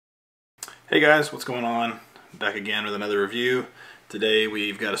Hey guys, what's going on? Back again with another review. Today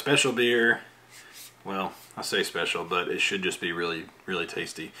we've got a special beer. Well, I say special, but it should just be really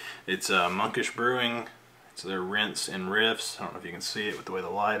tasty. It's Monkish Brewing. It's their Riffs and Riffs. I don't know if you can see it with the way the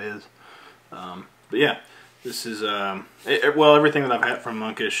light is. But yeah, this is, well, everything that I've had from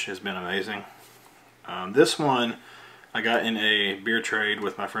Monkish has been amazing. This one I got in a beer trade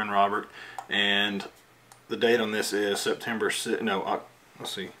with my friend Robert, and the date on this is September 6th, no,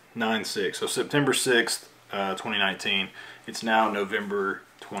 let's see, 9/6, so September 6th, 2019. It's now November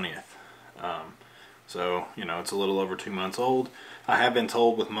 20th. So, you know, it's a little over 2 months old. I have been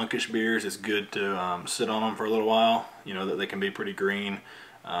told with Monkish beers it's good to sit on them for a little while, you know, that they can be pretty green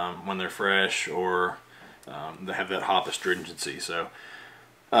when they're fresh, or they have that hop astringency. So,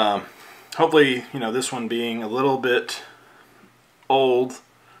 hopefully, you know, this one being a little bit old,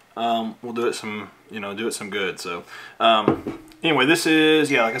 will do it some, you know, do it some good. So, anyway, this is,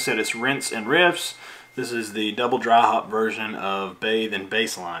 yeah, like I said, it's Riffs and Riffs. This is the double dry hop version of Bathe and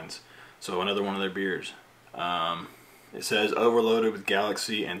Baselines. So another one of their beers. It says overloaded with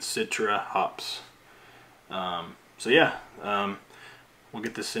Galaxy and Citra hops. So yeah, we'll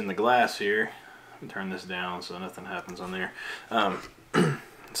get this in the glass here. Turn this down so nothing happens on there.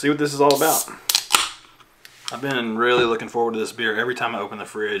 See what this is all about. I've been really looking forward to this beer. Every time I open the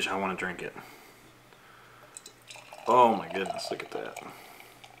fridge, I want to drink it. Oh my goodness, look at that.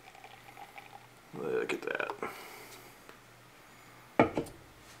 Look at that.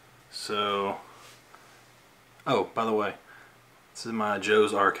 So, oh, by the way, this is my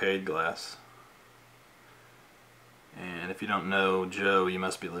Joe's Arcade glass. And if you don't know Joe, you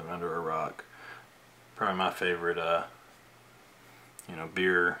must be living under a rock. Probably my favorite, you know,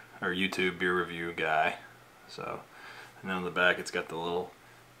 beer or YouTube beer review guy. So, and then on the back it's got the little,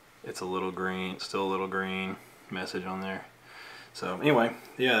 it's a little green, still a little green message on there. So anyway,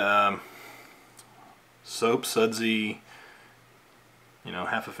 yeah, soap, sudsy, you know,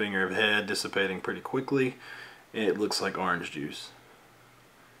 half a finger of head, dissipating pretty quickly. It looks like orange juice.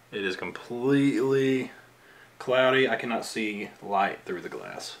 It is completely cloudy. I cannot see light through the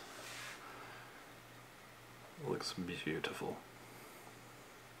glass. It looks beautiful.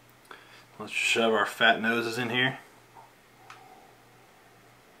 Let's shove our fat noses in here.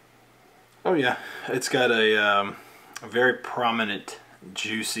 Oh yeah, it's got a very prominent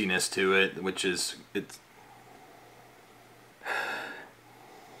juiciness to it, which is, it's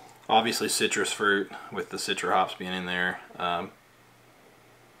obviously citrus fruit with the citra hops being in there.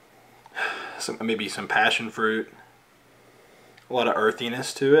 Maybe some passion fruit. A lot of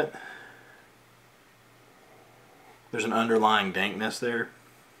earthiness to it. There's an underlying dankness there.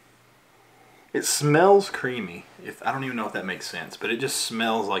 It smells creamy. I don't even know if that makes sense, but it just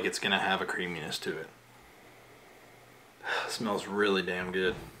smells like it's gonna have a creaminess to it. It smells really damn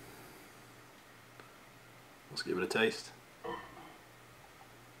good. Let's give it a taste.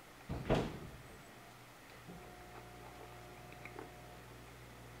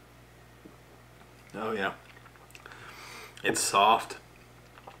 Oh yeah, it's soft.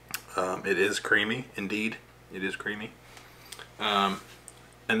 It is creamy, indeed. It is creamy. And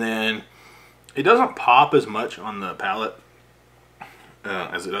then it doesn't pop as much on the palate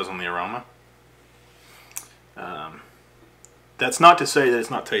as it does on the aroma. That's not to say that it's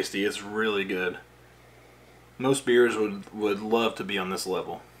not tasty. It's really good. Most beers would love to be on this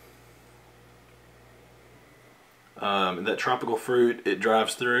level. That tropical fruit, it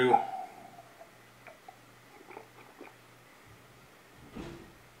drives through.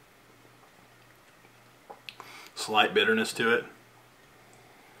 Slight bitterness to it.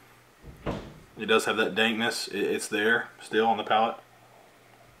 It does have that dankness. It's there still on the palate.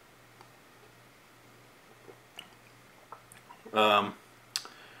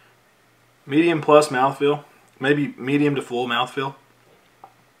 Medium plus mouthfeel, maybe medium to full mouthfeel.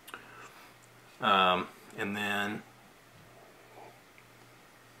 And then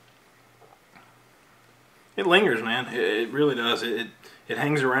it lingers, man. It really does. It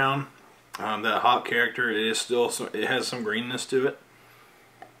hangs around. That hop character, it is still, it has some greenness to it.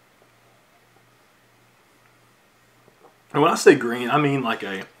 And when I say green, I mean like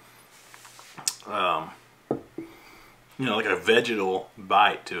a, you know, like a vegetal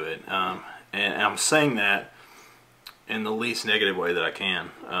bite to it. And I'm saying that in the least negative way that I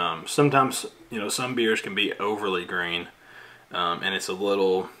can. Sometimes, you know, some beers can be overly green, and it's a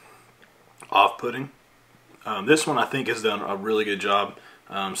little off-putting. This one I think has done a really good job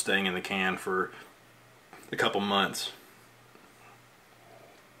staying in the can for a couple months.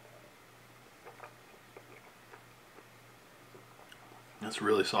 That's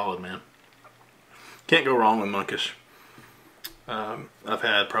really solid, man. Can't go wrong with Monkish. I've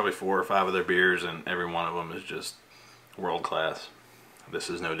had probably 4 or 5 of their beers, and every one of them is just world class. This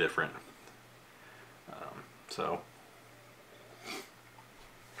is no different. So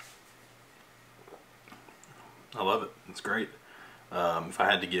I love it. It's great. If I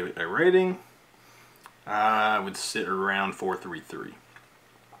had to give it a rating, I would sit around 4.33.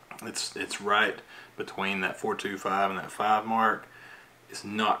 It's right between that 4.25 and that 5 mark. It's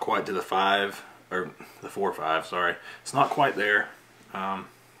not quite to the 5, or the 4.5, sorry. It's not quite there. I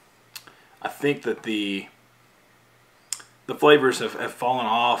think that the flavors have fallen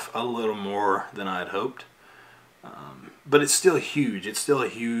off a little more than I had hoped. But it's still huge. It's still a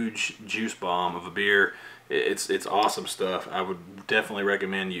huge juice bomb of a beer. It's awesome stuff. I would definitely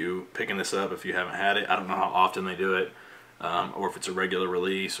recommend you picking this up if you haven't had it. I don't know how often they do it, or if it's a regular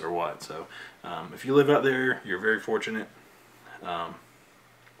release or what. So if you live out there, you're very fortunate.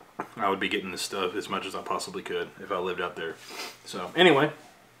 I would be getting this stuff as much as I possibly could if I lived out there. So anyway,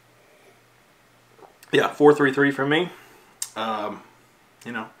 yeah, 4.33 from me.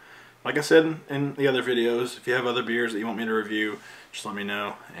 You know, like I said in the other videos, if you have other beers that you want me to review, just let me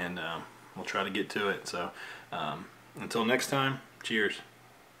know, and we'll try to get to it. So until next time, cheers.